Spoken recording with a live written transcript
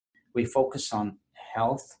we focus on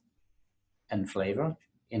health and flavor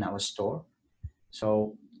in our store.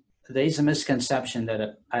 So there is a misconception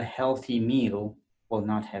that a healthy meal will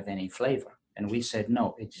not have any flavor. And we said,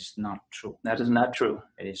 no, it is not true. That is not true.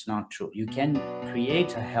 It is not true. You can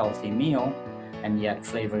create a healthy meal and yet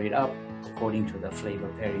flavor it up according to the flavor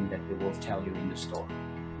pairing that we will tell you in the store.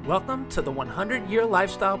 Welcome to the 100-Year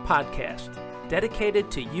Lifestyle Podcast, dedicated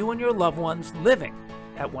to you and your loved ones living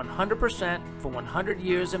at 100% for 100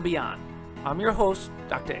 years and beyond. I'm your host,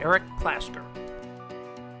 Dr. Eric Plaster.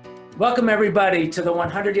 Welcome, everybody, to the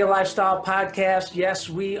 100-Year Lifestyle Podcast. Yes,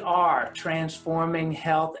 we are transforming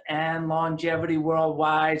health and longevity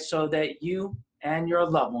worldwide so that you and your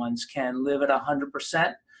loved ones can live at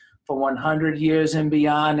 100% for 100 years and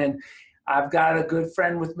beyond. And I've got a good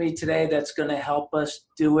friend with me today that's going to help us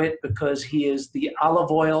do it because he is the olive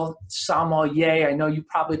oil sommelier. I know you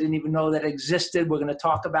probably didn't even know that existed. We're going to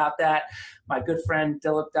talk about that. My good friend,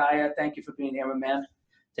 Dilip Daya, thank you for being here, my man.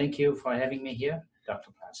 Thank you for having me here,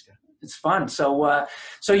 Dr. Plasker. It's fun. So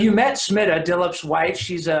you met Smita, Dilip's wife.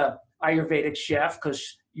 She's a Ayurvedic chef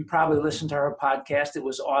because you probably listened to her podcast. It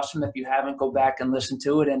was awesome. If you haven't, go back and listen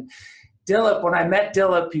to it. And Dilip, when I met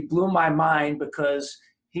Dilip, he blew my mind because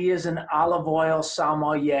he is an olive oil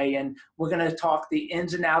sommelier, and we're going to talk the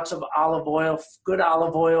ins and outs of olive oil, good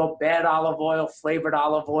olive oil, bad olive oil, flavored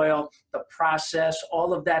olive oil, the process,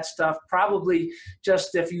 all of that stuff. Probably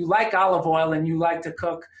just if you like olive oil and you like to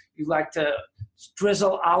cook, you like to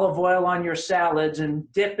drizzle olive oil on your salads and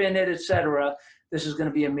dip in it, etc. This is going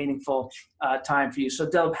to be a meaningful time for you. So,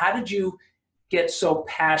 Dilip, how did you get so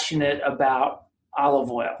passionate about olive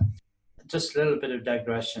oil? Just a little bit of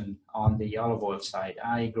digression on the olive oil side.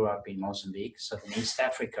 I grew up in Mozambique, southern East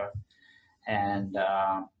Africa, and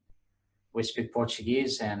we speak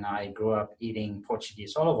Portuguese, and I grew up eating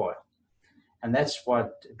Portuguese olive oil. And that's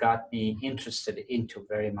what got me interested into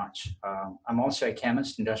very much. I'm also a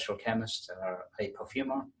chemist, industrial chemist, a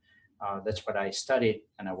perfumer. That's what I studied,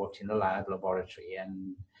 and I worked in the laboratory.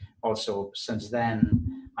 And also since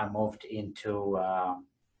then, I moved into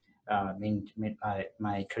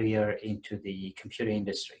my career into the computer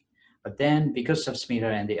industry. But then because of Smita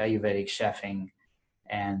and the Ayurvedic chefing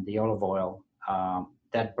and the olive oil,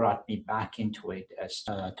 that brought me back into it as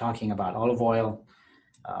talking about olive oil,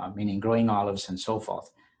 meaning growing olives and so forth.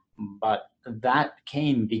 But that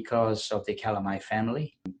came because of the Calamai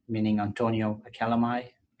family, meaning Antonio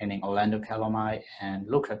Calamai, meaning Orlando Calamai, and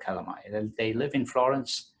Luca Calamai. They live in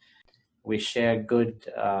Florence. We share good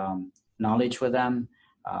knowledge with them.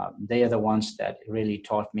 They are the ones that really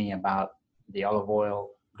taught me about the olive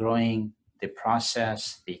oil growing, the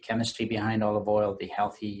process, the chemistry behind olive oil, the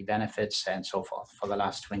healthy benefits, and so forth for the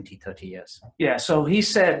last 20, 30 years. Yeah, so he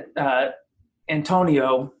said,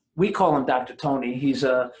 Antonio, we call him Dr. Tony. He's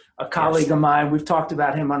a colleague of mine. We've talked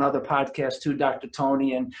about him on other podcasts too, Dr.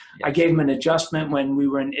 Tony. And I gave him an adjustment when we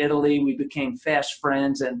were in Italy. We became fast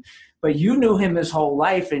friends. But you knew him his whole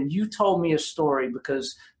life, and you told me a story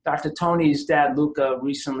because Dr. Tony's dad, Luca,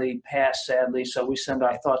 recently passed, sadly. So we send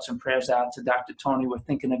our thoughts and prayers out to Dr. Tony. We're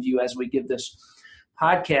thinking of you as we give this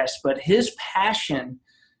podcast. But his passion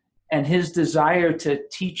and his desire to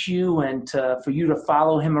teach you and for you to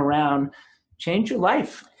follow him around changed your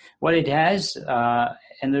life. Well, it has.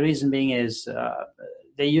 And the reason being is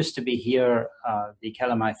they used to be here. The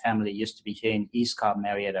Calamai family used to be here in East Cobb,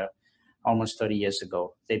 Marietta, almost 30 years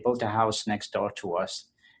ago. They built a house next door to us.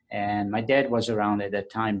 And my dad was around at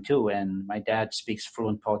that time too. And my dad speaks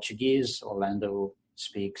fluent Portuguese. Orlando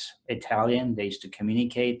speaks Italian. They used to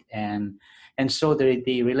communicate. And so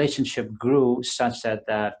the relationship grew such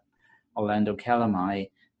that Orlando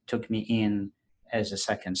Calamai took me in as a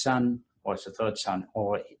second son or as a third son,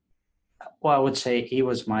 or I would say he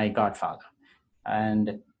was my godfather.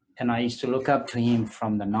 And I used to look up to him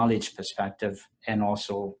from the knowledge perspective and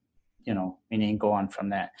also, meaning go on from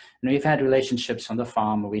there. And we've had relationships on the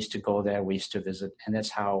farm. We used to go there, we used to visit, and that's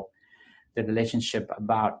how the relationship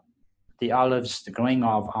about the olives, the growing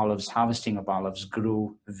of olives, harvesting of olives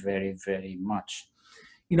grew very, very much.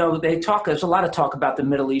 There's a lot of talk about the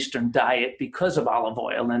Middle Eastern diet because of olive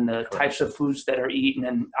oil and the types of foods that are eaten.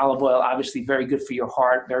 And olive oil, obviously very good for your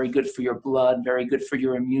heart, very good for your blood, very good for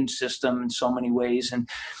your immune system in so many ways.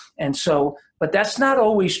 But that's not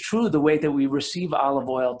always true the way that we receive olive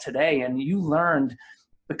oil today. And you learned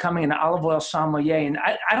becoming an olive oil sommelier. And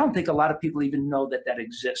I don't think a lot of people even know that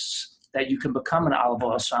exists, that you can become an olive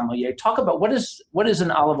oil sommelier. Talk about what is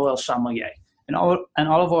an olive oil sommelier? An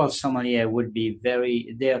olive oil sommelier would be there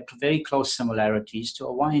are very close similarities to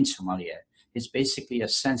a wine sommelier. It's basically a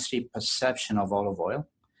sensory perception of olive oil,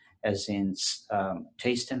 as in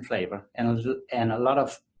taste and flavor, and a lot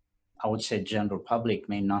of I would say general public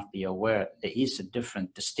may not be aware, there is a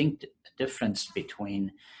distinct difference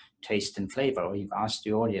between taste and flavor. We've asked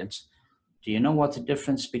the audience, do you know what the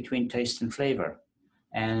difference between taste and flavor?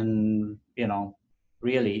 And,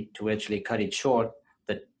 really, to actually cut it short,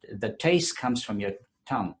 the taste comes from your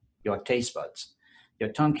tongue, your taste buds. Your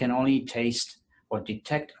tongue can only taste or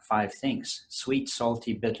detect 5 things: sweet,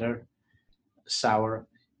 salty, bitter, sour,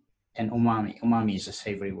 and umami. Umami is a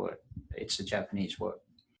savory word. It's a Japanese word.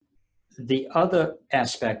 The other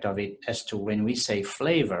aspect of it, as to when we say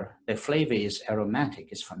flavor, the flavor is aromatic,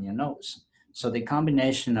 is from your nose. So the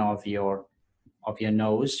combination of your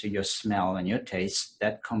nose, your smell, and your taste,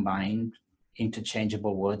 that combined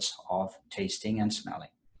interchangeable words of tasting and smelling,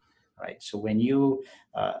 right? So when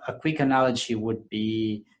a quick analogy would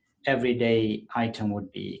be, everyday item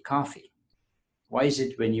would be coffee. Why is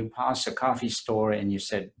it when you pass a coffee store and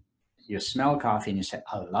you smell coffee and you say,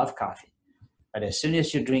 I love coffee, but as soon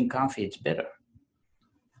as you drink coffee, it's bitter,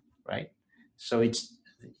 right? So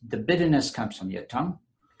the bitterness comes from your tongue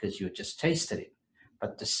because you just tasted it,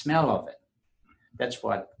 but the smell of it, that's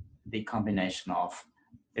what the combination of,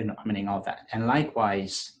 of that. And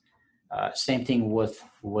likewise, same thing with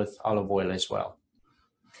olive oil as well.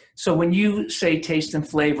 So when you say taste and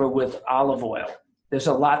flavor with olive oil, there's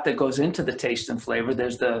a lot that goes into the taste and flavor.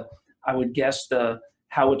 There's I would guess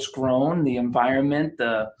how it's grown, the environment,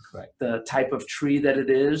 the type of tree that it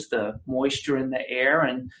is, the moisture in the air,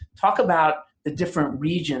 and talk about the different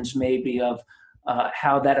regions maybe of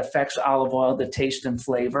how that affects olive oil, the taste and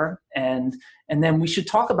flavor. And then we should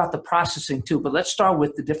talk about the processing too, but let's start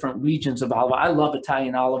with the different regions of olive oil. I love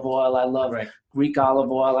Italian olive oil. I love Greek olive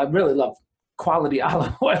oil. I really love quality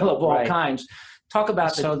olive oil of all kinds. Talk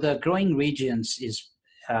about So the growing regions is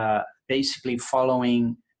basically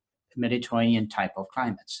following Mediterranean type of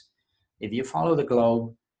climates. If you follow the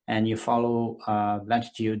globe and you follow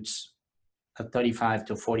latitudes 35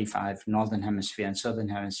 to 45, northern hemisphere and southern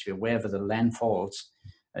hemisphere, wherever the land falls,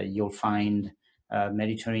 you'll find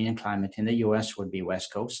Mediterranean climate. In the US would be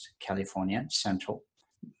West Coast, California, Central,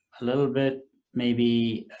 a little bit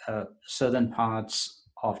maybe southern parts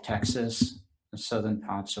of Texas, southern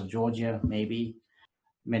parts of Georgia, maybe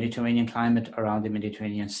Mediterranean climate around the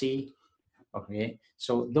Mediterranean Sea. Okay,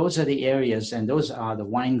 so those are the areas, and those are the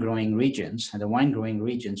wine growing regions, and the wine growing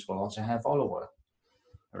regions will also have olive oil.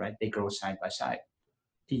 All right, they grow side by side.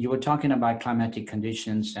 You were talking about climatic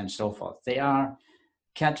conditions and so forth. They are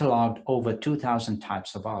cataloged over 2,000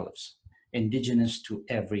 types of olives, indigenous to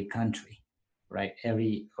every country, right?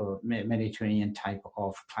 Every Mediterranean type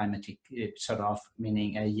of climatic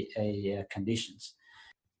meaning a conditions.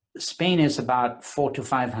 Spain is about 400 to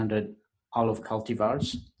 500 olive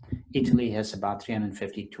cultivars. Italy has about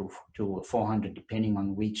 350 to 400, depending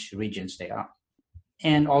on which regions they are.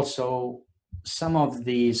 And also, some of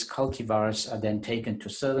these cultivars are then taken to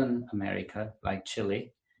Southern America, like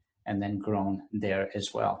Chile, and then grown there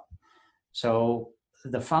as well. So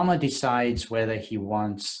the farmer decides whether he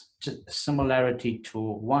wants similarity to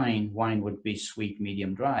wine. Wine would be sweet,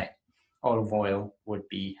 medium, dry. Olive oil would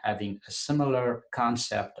be having a similar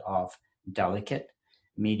concept of delicate,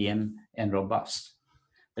 medium, and robust.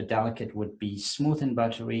 The delicate would be smooth and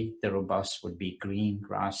buttery. The robust would be green,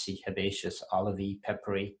 grassy, herbaceous, olivey,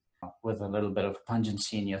 peppery, with a little bit of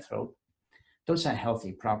pungency in your throat. Those are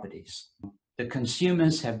healthy properties. The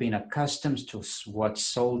consumers have been accustomed to what's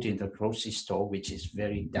sold in the grocery store, which is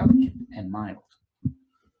very delicate and mild.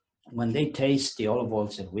 When they taste the olive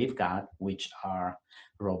oils that we've got, which are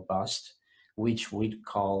robust, which we'd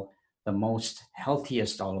call the most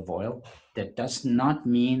healthiest olive oil, that does not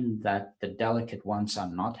mean that the delicate ones are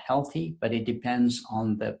not healthy, but it depends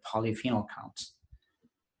on the polyphenol counts.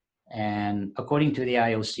 And according to the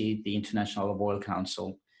IOC, the International Olive Oil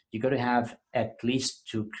Council, you got to have at least,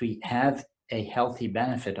 to have a healthy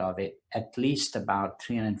benefit of it, at least about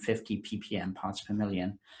 350 ppm, parts per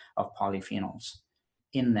million, of polyphenols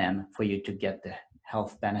in them for you to get the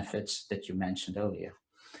health benefits that you mentioned earlier.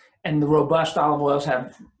 And the robust olive oils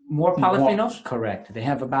have more polyphenols? Correct. They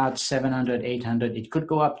have about 700, 800. It could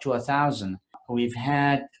go up to 1,000. We've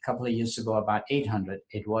had a couple of years ago about 800.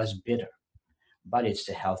 It was bitter, but it's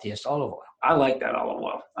the healthiest olive oil. I like that olive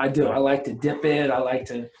oil. I do. I like to dip it. I like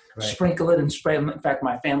to sprinkle it and spray it. In fact,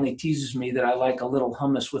 my family teases me that I like a little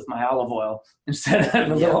hummus with my olive oil instead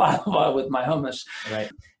of a little olive oil with my hummus.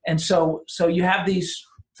 Right. And so you have these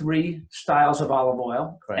 3 styles of olive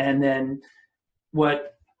oil. Correct. And then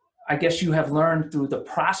what I guess you have learned through the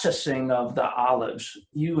processing of the olives.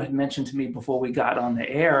 You had mentioned to me before we got on the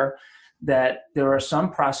air that there are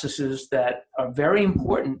some processes that are very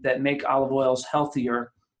important that make olive oils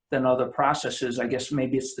healthier than other processes. I guess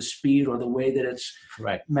maybe it's the speed or the way that it's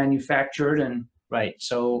Right. manufactured. And Right.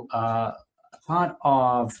 So part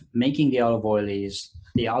of making the olive oil is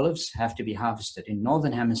the olives have to be harvested. In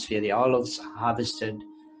Northern Hemisphere, the olives are harvested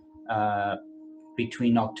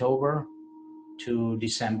between October to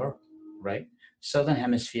December, right? Southern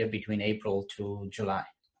Hemisphere between April to July,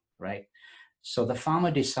 right? So the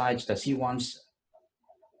farmer decides, does he wants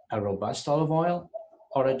a robust olive oil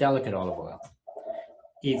or a delicate olive oil?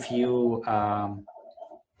 If you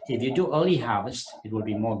do early harvest, it will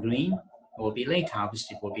be more green. It will be late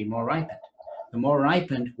harvest, it will be more ripened. The more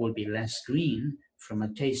ripened will be less green from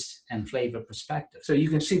a taste and flavor perspective. so you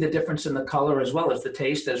can see the difference in the color as well as the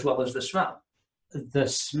taste, as well as the smell. The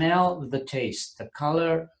smell, the taste, the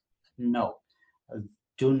color, no.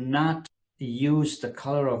 Do not use the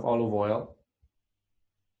color of olive oil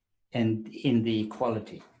and in the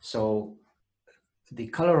quality. So the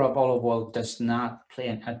color of olive oil does not play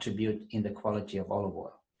an attribute in the quality of olive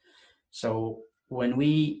oil. So when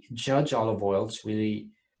we judge olive oils, we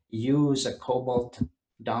use a cobalt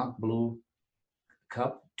dark blue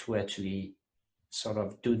cup to actually sort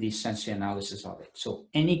of do the sensory analysis of it. So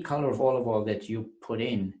any color of olive oil that you put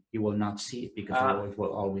in, you will not see it because the oil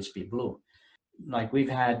will always be blue. Like we've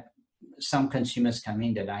had some consumers come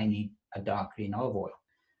in that I need a dark green olive oil.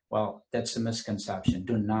 Well, that's a misconception.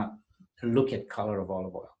 Do not look at color of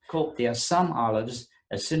olive oil. Cool. There are some olives,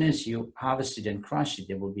 as soon as you harvest it and crush it,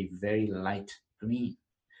 they will be very light green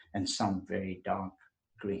and some very dark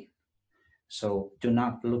green. So do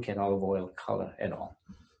not look at olive oil color at all.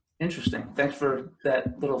 Interesting. Thanks for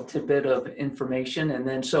that little tidbit of information. And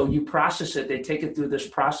then, so you process it, they take it through this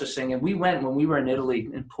processing. And when we were in Italy,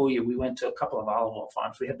 in Puglia, we went to a couple of olive oil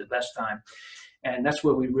farms. We had the best time. And that's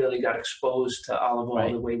where we really got exposed to olive oil,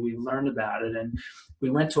 Right. The way we learned about it. And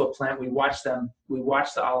we went to a plant, we watched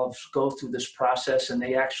the olives go through this process, and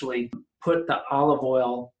they actually put the olive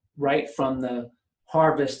oil right from the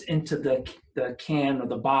harvest into the can or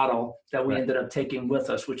the bottle that we Right. ended up taking with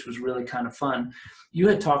us, which was really kind of fun. You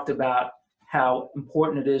had talked about how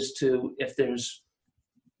important it is to, if there's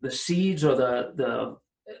the seeds or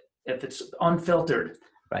if it's unfiltered.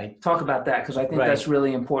 Right. Talk about that, because I think Right. that's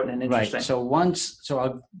really important and interesting. Right. So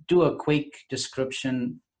I'll do a quick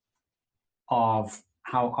description of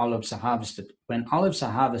how olives are harvested. When olives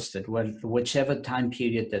are harvested, whichever time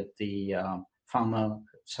period that the farmer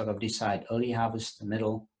sort of decide, early harvest,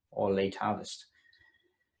 middle, or late harvest.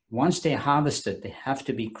 Once they're harvested, they have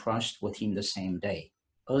to be crushed within the same day,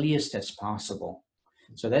 earliest as possible.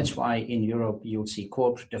 So that's why in Europe you'll see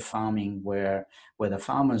cooperative farming where the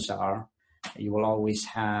farmers are. You will always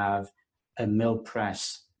have a mill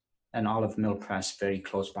press, an olive mill press very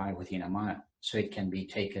close by within a mile. So it can be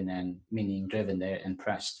taken and meaning driven there and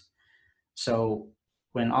pressed. So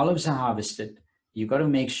when olives are harvested, you got to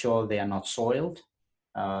make sure they are not soiled.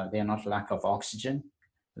 They are not lack of oxygen.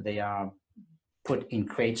 They are put in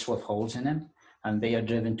crates with holes in them, and they are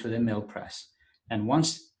driven to the mill press. And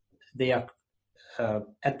once they are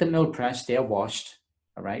at the mill press, they are washed,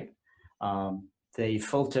 all right? They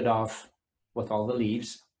filtered off with all the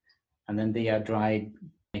leaves, and then they are dried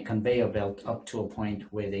a conveyor belt up to a point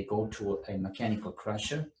where they go to a mechanical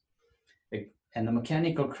crusher. And the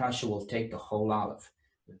mechanical crusher will take the whole olive,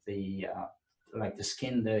 like the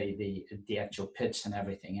skin, the actual pits and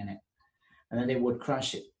everything in it. And then they would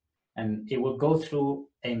crush it. And it will go through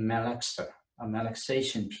a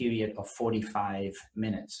malaxation period of 45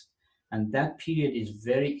 minutes. And that period is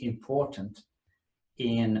very important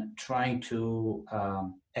in trying to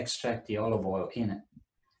extract the olive oil in it.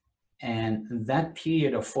 And that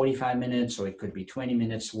period of 45 minutes, or it could be 20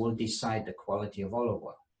 minutes, will decide the quality of olive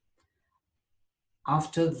oil.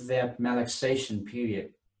 After that malaxation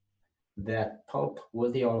period, that pulp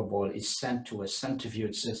with the olive oil is sent to a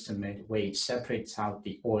centrifuge system where it separates out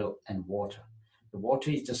the oil and water. The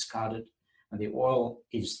water is discarded, and the oil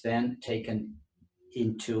is then taken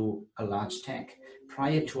into a large tank.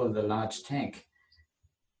 Prior to the large tank,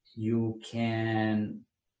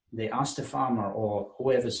 they ask the farmer or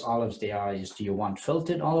whoever's olives they are is, do you want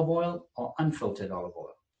filtered olive oil or unfiltered olive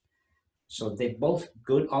oil? So they're both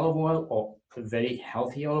good olive oil or very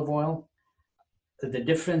healthy olive oil. The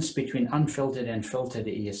difference between unfiltered and filtered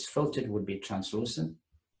is filtered would be translucent.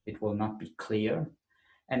 It will not be clear,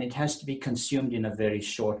 and it has to be consumed in a very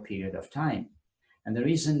short period of time. And the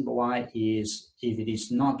reason why is if it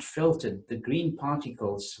is not filtered, the green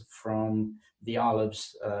particles from the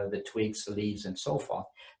olives, the twigs, the leaves, and so forth,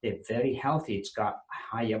 they're very healthy. It's got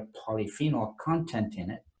higher polyphenol content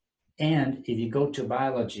in it. And if you go to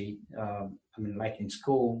biology, like in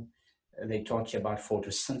school, they taught you about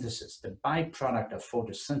photosynthesis. The byproduct of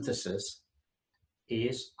photosynthesis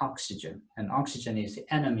is oxygen, and oxygen is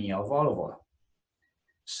the enemy of olive oil.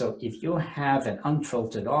 So if you have an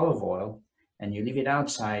unfiltered olive oil and you leave it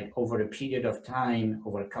outside over a period of time,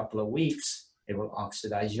 over a couple of weeks, it will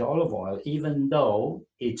oxidize your olive oil, even though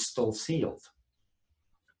it's still sealed,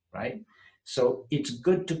 right? So it's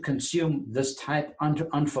good to consume this type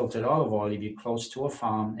unfiltered olive oil if you're close to a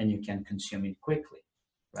farm and you can consume it quickly,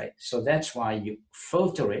 right? So that's why you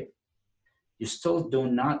filter it. You still do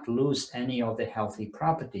not lose any of the healthy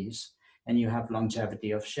properties, and you have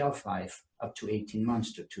longevity of shelf life up to 18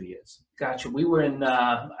 months to 2 years. Gotcha. We were in,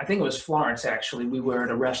 I think it was Florence, actually. We were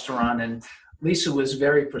at a restaurant, and Lisa was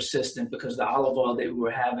very persistent because the olive oil that we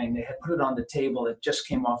were having, they had put it on the table. It just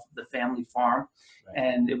came off of the family farm, right,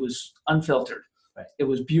 and it was unfiltered. Right. It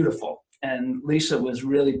was beautiful. And Lisa was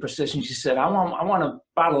really persistent. She said, I want a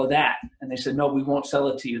bottle of that. And they said, no, we won't sell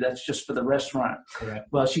it to you. That's just for the restaurant. Correct.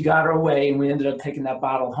 Well, she got her way, and we ended up taking that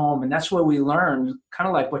bottle home. And that's where we learned, kind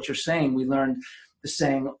of like what you're saying, we learned the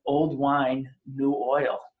saying, old wine, new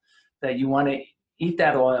oil, that you want to eat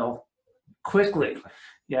that oil quickly.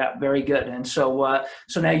 Yeah, very good. And so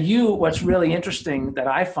so now what's really interesting that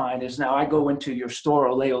I find is now I go into your store,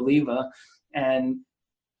 Olea Oliva, and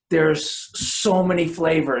there's so many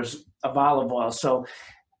flavors of olive oil. So,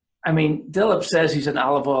 I mean, Dilip says he's an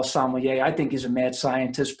olive oil sommelier. I think he's a mad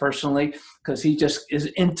scientist personally, because he just is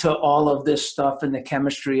into all of this stuff and the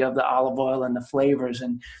chemistry of the olive oil and the flavors.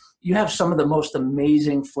 And you have some of the most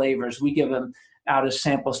amazing flavors. We give them out as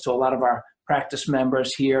samples to a lot of our practice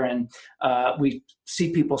members here. And we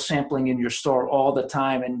see people sampling in your store all the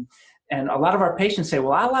time. And a lot of our patients say,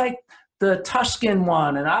 well, I like the Tuscan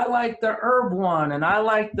one, and I like the herb one, and I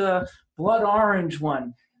like the blood orange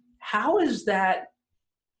one. How is that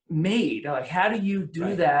made? Like, how do you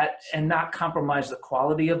do that and not compromise the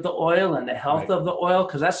quality of the oil and the health of the oil?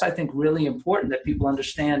 Because that's, I think, really important that people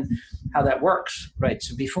understand how that works. Right.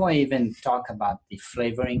 So before I even talk about the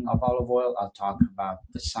flavoring of olive oil, I'll talk about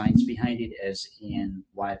the science behind it, as in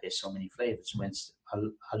why there's so many flavors. When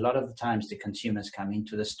a lot of the times the consumers come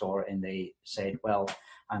into the store and they say, well,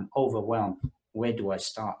 I'm overwhelmed. Where do I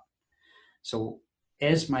start? So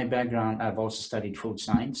as my background, I've also studied food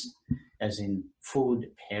science, as in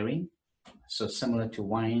food pairing. So similar to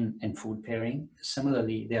wine and food pairing,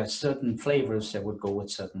 similarly, there are certain flavors that would go with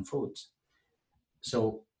certain foods.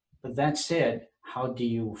 So with that said, how do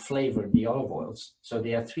you flavor the olive oils? So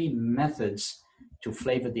there are 3 methods to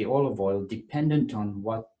flavor the olive oil, dependent on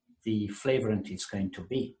what the flavorant is going to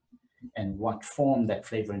be and what form that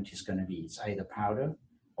flavorant is going to be. It's either powder,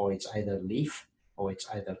 or it's either leaf, or it's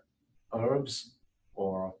either herbs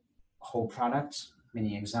or whole products.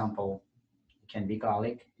 Meaning, example, it can be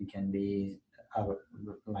garlic, it can be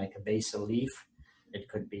like a basil leaf, it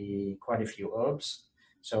could be quite a few herbs.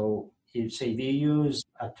 So if you use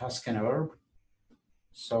a Tuscan herb,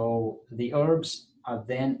 so the herbs are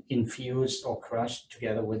then infused or crushed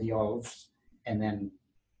together with the olives and then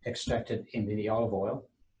extracted into the olive oil,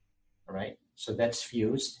 right? So that's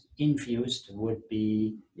fused. Infused would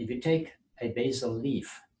be, if you take a basil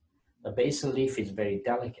leaf, the basil leaf is very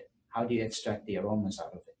delicate. How do you extract the aromas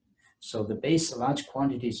out of it? So large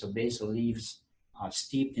quantities of basil leaves are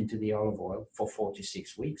steeped into the olive oil for 4 to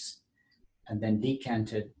 6 weeks, and then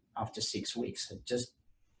decanted after 6 weeks. So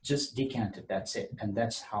just decanted, that's it. And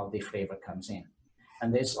that's how the flavor comes in.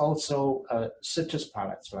 And there's also citrus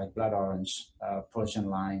products like blood orange, Persian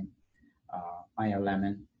lime, Meyer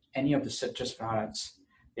lemon. Any of the citrus products,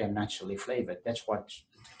 they are naturally flavored. That's what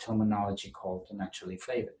the terminology called naturally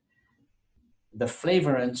flavored. The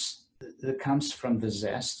flavorants that comes from the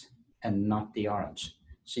zest and not the orange.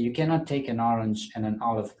 So you cannot take an orange and an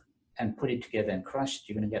olive and put it together and crush it.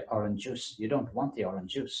 You're going to get orange juice. You don't want the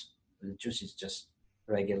orange juice. The juice is just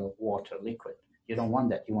regular water, liquid. You don't want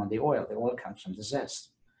that. You want the oil. The oil comes from the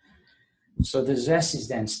zest. So the zest is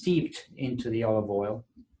then steeped into the olive oil,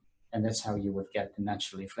 and that's how you would get the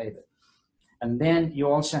naturally flavored. And then you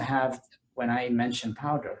also have, when I mentioned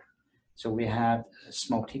powder, so we have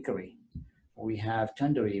smoked hickory, we have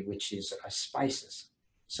tandoori, which is spices.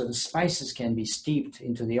 So the spices can be steeped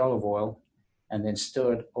into the olive oil and then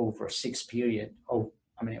stirred over a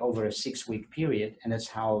 6-week period, and that's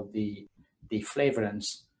how the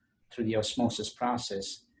flavorants, through the osmosis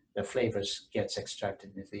process, the flavors gets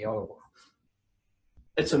extracted into the olive oil.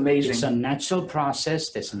 It's amazing. It's a natural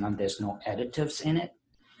process. There's no additives in it.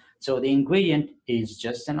 So the ingredient is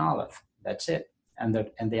just an olive. That's it. And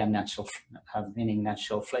they are natural, meaning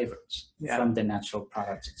natural flavors from the natural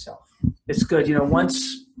product itself. It's good. You know,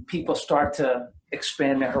 once people start to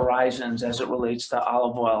expand their horizons as it relates to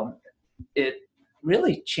olive oil, it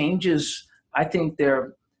really changes, I think,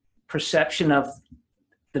 their perception of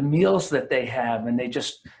the meals that they have, and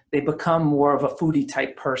they become more of a foodie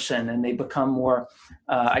type person, and they become more,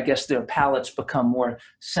 I guess their palates become more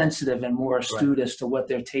sensitive and more astute as to what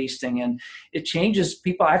they're tasting. And it changes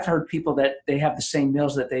people. I've heard people that they have the same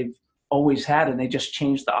meals that they've always had, and they just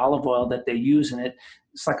change the olive oil that they use, and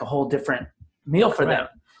it's like a whole different meal for them.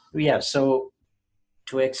 Yeah. So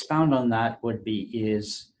to expound on that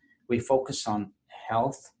is we focus on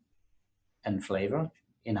health and flavor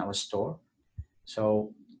in our store.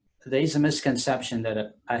 So there is a misconception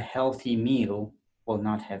that a healthy meal will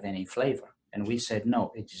not have any flavor. And we said,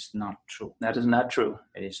 no, it is not true. That is not true.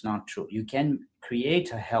 It is not true. You can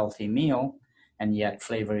create a healthy meal and yet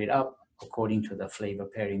flavor it up according to the flavor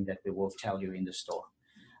pairing that we will tell you in the store.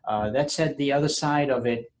 That said, the other side of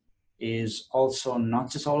it is also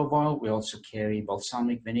not just olive oil. We also carry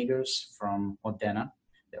balsamic vinegars from Modena.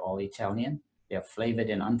 They're all Italian. They are flavored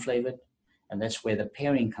and unflavored. And that's where the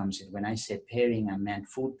pairing comes in. When I said pairing, I meant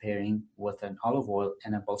food pairing with an olive oil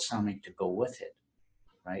and a balsamic to go with it,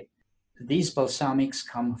 right? These balsamics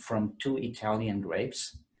come from two Italian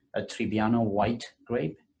grapes, a Trebbiano white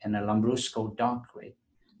grape and a Lambrusco dark grape.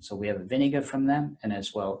 So we have vinegar from them, and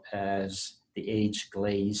as well as the aged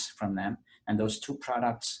glaze from them. And those two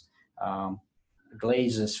products,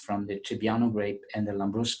 glazes from the Trebbiano grape and the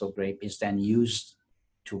Lambrusco grape, is then used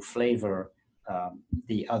to flavor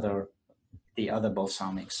the other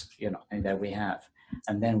balsamics, that we have.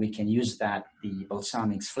 And then we can use the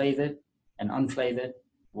balsamics flavored and unflavored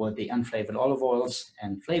with the unflavored olive oils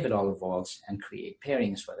and flavored olive oils and create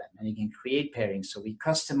pairings for them. And you can create pairings. So we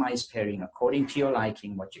customize pairing according to your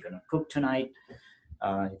liking, what you're going to cook tonight.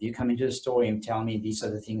 If you come into the store and tell me these are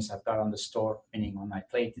the things I've got on the store, meaning on my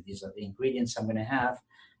plate, these are the ingredients I'm going to have,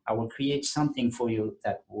 I will create something for you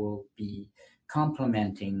that will be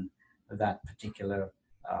complementing that particular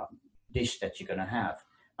dish that you're going to have.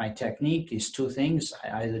 My technique is two things.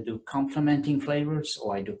 I either do complementing flavors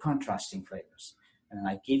or I do contrasting flavors. And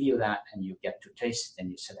I give you that and you get to taste it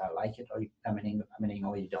and you said, I like it, or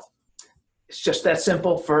or you don't. It's just that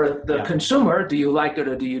simple for the consumer. Do you like it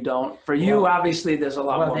or do you don't? For you, obviously, there's a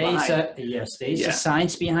lot more behind it. Yes, there is a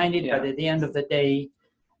science behind it, but at the end of the day,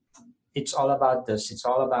 it's all about this. It's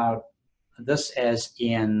all about this as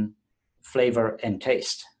in flavor and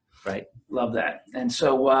taste, right? Love that. And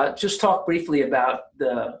so just talk briefly about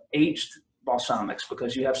the aged balsamics,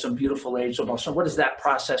 because you have some beautiful aged balsamics. What is that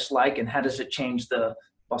process like, and how does it change the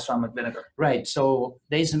balsamic vinegar? Right. So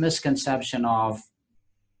there's a misconception of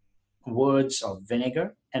words of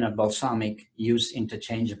vinegar and a balsamic used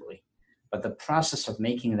interchangeably, but the process of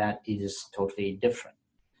making that is totally different.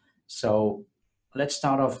 So let's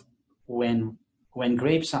start off when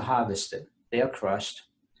grapes are harvested, they are crushed.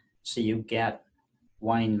 So you get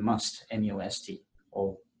wine must, M-U-S-T,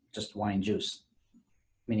 or just wine juice,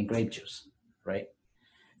 meaning grape juice, right?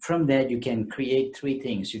 From that, you can create three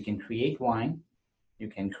things. You can create wine, you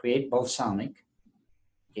can create balsamic,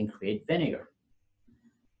 you can create vinegar.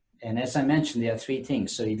 And as I mentioned, there are three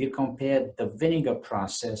things. So if you compare the vinegar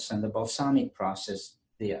process and the balsamic process,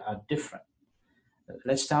 they are different.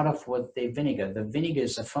 Let's start off with the vinegar. The vinegar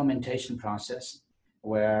is a fermentation process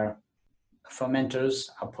where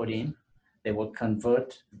fermenters are put in. They will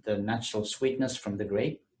convert the natural sweetness from the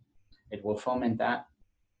grape. It will ferment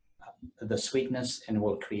the sweetness, and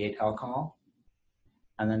will create alcohol.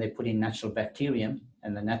 And then they put in natural bacterium,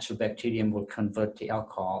 and the natural bacterium will convert the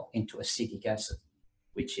alcohol into acetic acid,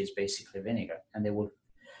 which is basically vinegar. And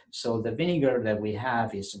so the vinegar that we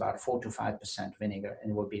have is about 4 to 5% vinegar,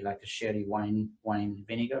 and it will be like a sherry wine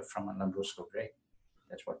vinegar from a Lambrusco grape.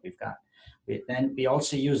 That's what we've got. Then we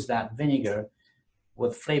also use that vinegar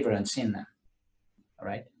with flavorants in them, all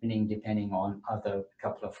right? Meaning depending on other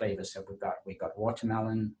couple of flavors that we've got. We got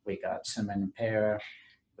watermelon, we got cinnamon and pear,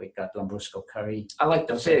 we got Lambrusco curry. I like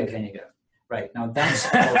the fig vinegar. Right, now that's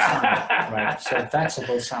a balsamic, right? So that's a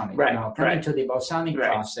balsamic. Right, now coming to the balsamic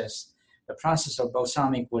process, the process of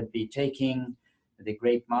balsamic would be taking the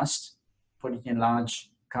grape must, put it in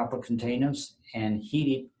large copper containers and heat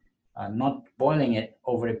it, not boiling it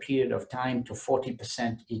over a period of time to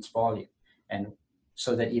 40% its volume, and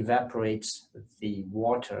so that evaporates the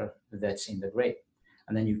water that's in the grape.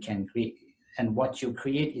 And then you can create, and what you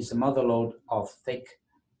create is a mother lode of thick,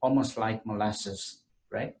 almost like molasses,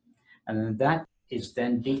 right? And then that is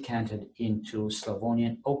then decanted into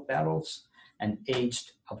Slavonian oak barrels and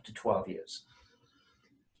aged up to 12 years.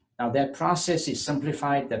 Now that process is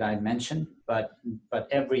simplified that I mentioned, but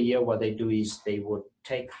every year what they do is they would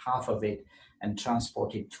take half of it and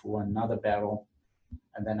transport it to another barrel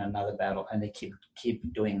and then another barrel, and they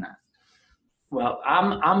keep doing that. Well,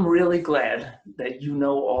 I'm really glad that you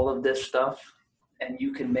know all of this stuff, and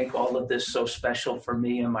you can make all of this so special for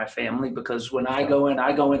me and my family, because when I go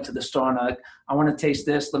into the store and I want to taste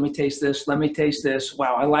this, let me taste this, let me taste this.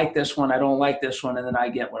 Wow, I like this one, I don't like this one, and then I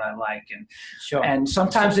get what I like. And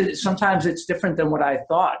sometimes it's different than what I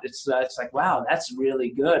thought. It's like, wow, that's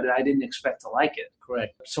really good, and I didn't expect to like it.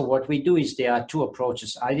 Correct. So what we do is there are two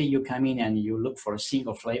approaches. Either you come in and you look for a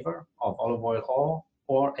single flavor of olive oil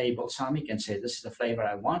or a balsamic and say, this is the flavor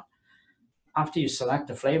I want. After you select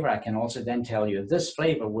the flavor, I can also then tell you this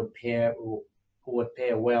flavor would pair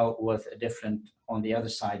well with a different, on the other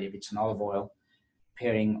side, if it's an olive oil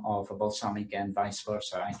pairing of a balsamic and vice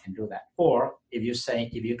versa, I can do that. Or if you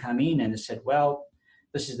come in and said, well,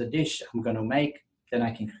 this is the dish I'm going to make, then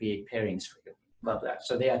I can create pairings for you. Love that.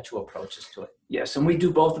 So there are two approaches to it. Yes, and we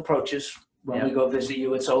do both approaches when we go visit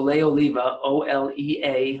you. It's Olea Oliva,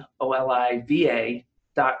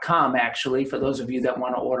 OleaOliva.com, actually. For those of you that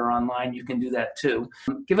want to order online, you can do that too.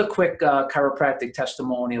 Give a quick chiropractic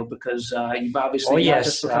testimonial, because you've obviously not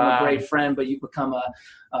just become a great friend, but you've become a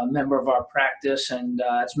member of our practice, and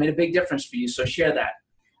it's made a big difference for you. So share that.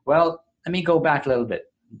 Well, let me go back a little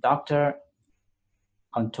bit. Dr.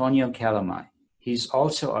 Antonio Calamai. He's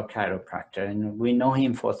also a chiropractor, and we know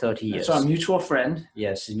him for 30 years. So a mutual friend.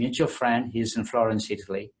 Yes, a mutual friend. He's in Florence,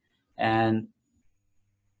 Italy. And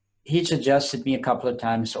he's adjusted me a couple of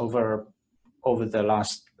times over the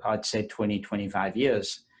last, I'd say, 20, 25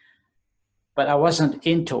 years. But I wasn't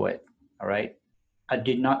into it, all right? I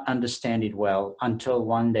did not understand it well until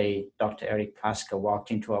one day Dr. Eric Plaska walked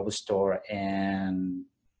into our store, and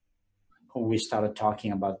we started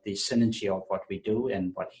talking about the synergy of what we do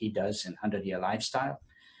and what he does in 100-Year Lifestyle.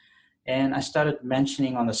 And I started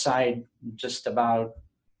mentioning on the side just about,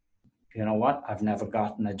 you know what, I've never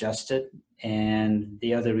gotten adjusted. And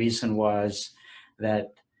the other reason was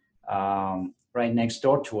that right next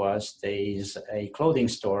door to us, there's a clothing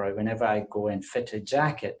store. Whenever I go and fit a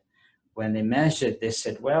jacket, when they measured, they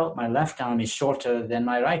said, well, my left arm is shorter than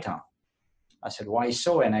my right arm. I said, why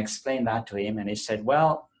so? And I explained that to him, and he said,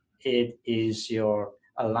 well, it is your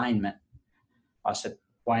alignment. I said,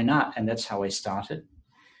 why not? And that's how I started.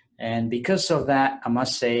 And because of that, I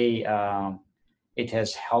must say it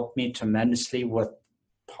has helped me tremendously with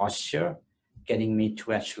posture, getting me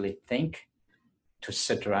to actually think, to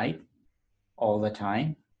sit right all the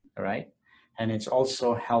time, right? And it's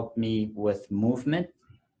also helped me with movement,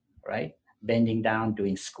 right? Bending down,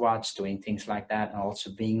 doing squats, doing things like that, and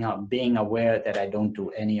also being aware that I don't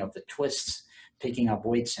do any of the twists, picking up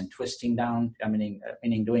weights and twisting down,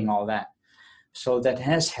 meaning doing all that. So that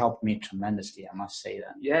has helped me tremendously, I must say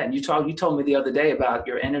that. Yeah, and you told me the other day about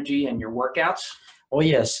your energy and your workouts. Oh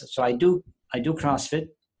yes, so I do CrossFit.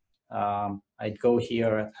 I'd go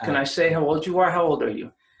here. Can I say how old you are? How old are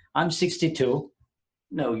you? I'm 62.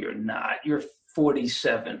 No, you're not. You're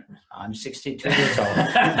 47. I'm 62 years old.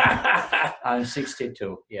 I'm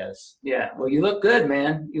 62, yes. Yeah, well, you look good,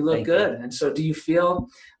 man. You look good. And so do you feel,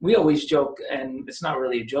 we always joke, and it's not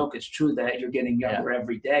really a joke, it's true, that you're getting younger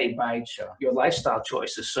every day by your lifestyle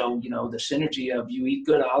choices. So, you know, the synergy of you eat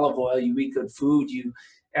good olive oil, you eat good food, you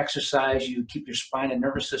exercise, you keep your spine and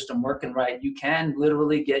nervous system working right, you can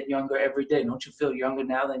literally get younger every day. Don't you feel younger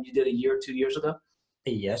now than you did a year, 2 years ago?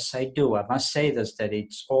 Yes, I do. I must say this, that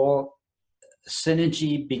it's all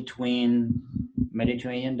synergy between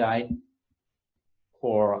Mediterranean diet,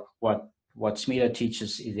 or what Smita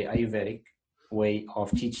teaches is the Ayurvedic way of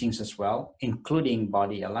teachings as well, including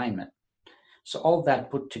body alignment. So all that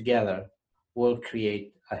put together will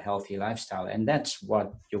create a healthy lifestyle. And that's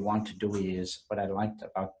what you want to do, is what I liked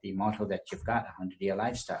about the motto that you've got, 100-Year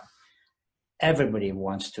Lifestyle. Everybody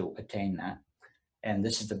wants to attain that. And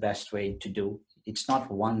this is the best way to do. It's not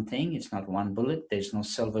one thing. It's not one bullet. There's no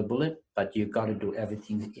silver bullet, but you've got to do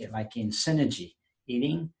everything like in synergy: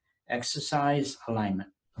 eating, exercise, alignment.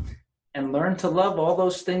 And learn to love all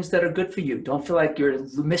those things that are good for you. Don't feel like you're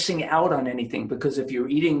missing out on anything, because if you're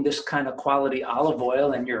eating this kind of quality olive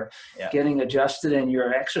oil and you're getting adjusted and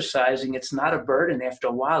you're exercising, it's not a burden after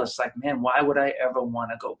a while. It's like, man, why would I ever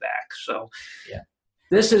want to go back? So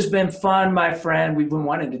this has been fun, my friend. We've been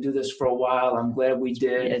wanting to do this for a while. I'm glad we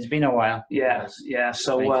did. Yeah, it's been a while. Yeah.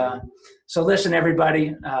 So listen,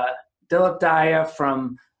 everybody, Dilip Daya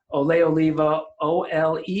from Olea Oliva,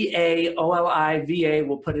 OleaOliva.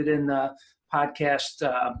 We'll put it in the podcast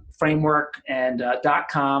framework and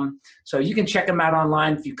 .com. So you can check them out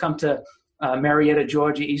online. If you come to Marietta,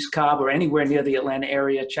 Georgia, East Cobb, or anywhere near the Atlanta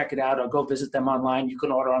area, check it out, or go visit them online. You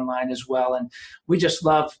can order online as well. And we just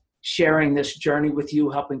love sharing this journey with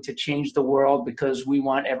you, helping to change the world, because we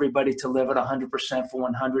want everybody to live at 100% for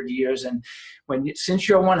 100 years. And since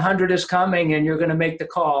your 100 is coming and you're going to make the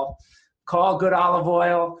call call Good Olive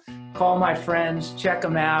Oil, call my friends, check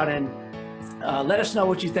them out, and let us know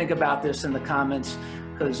what you think about this in the comments,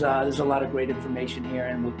 because there's a lot of great information here,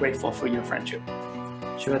 and we're grateful for your friendship.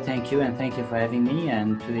 Sure, thank you, and thank you for having me.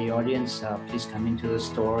 And to the audience, please come into the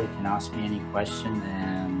store. You can ask me any question,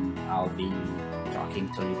 and I'll be talking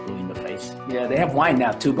till you're blue in the face. Yeah, they have wine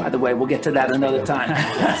now too, by the way. We'll get to that another time.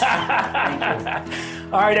 Thank you.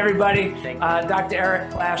 All right, everybody. Dr.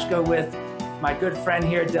 Eric Plasko with my good friend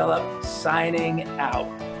here, Dilip, signing out.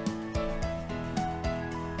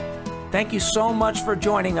 Thank you so much for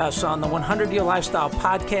joining us on the 100-Year Lifestyle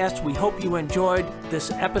Podcast. We hope you enjoyed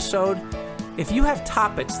this episode. If you have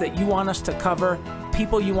topics that you want us to cover,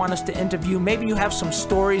 people you want us to interview, maybe you have some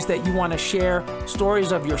stories that you want to share,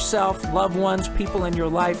 stories of yourself, loved ones, people in your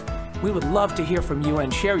life, we would love to hear from you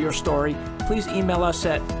and share your story. Please email us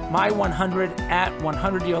at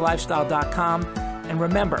my100@100yearlifestyle.com. And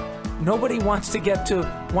remember, nobody wants to get to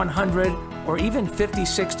 100 or even 50,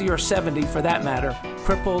 60, or 70 for that matter,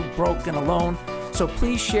 crippled, broke, and alone. So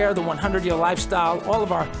please share the 100-Year Lifestyle, all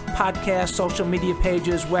of our podcasts, social media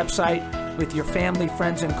pages, website, with your family,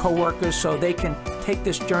 friends, and coworkers so they can take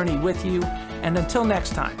this journey with you. And until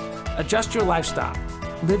next time, adjust your lifestyle.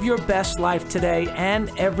 Live your best life today and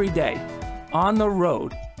every day on the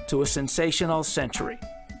road to a sensational century.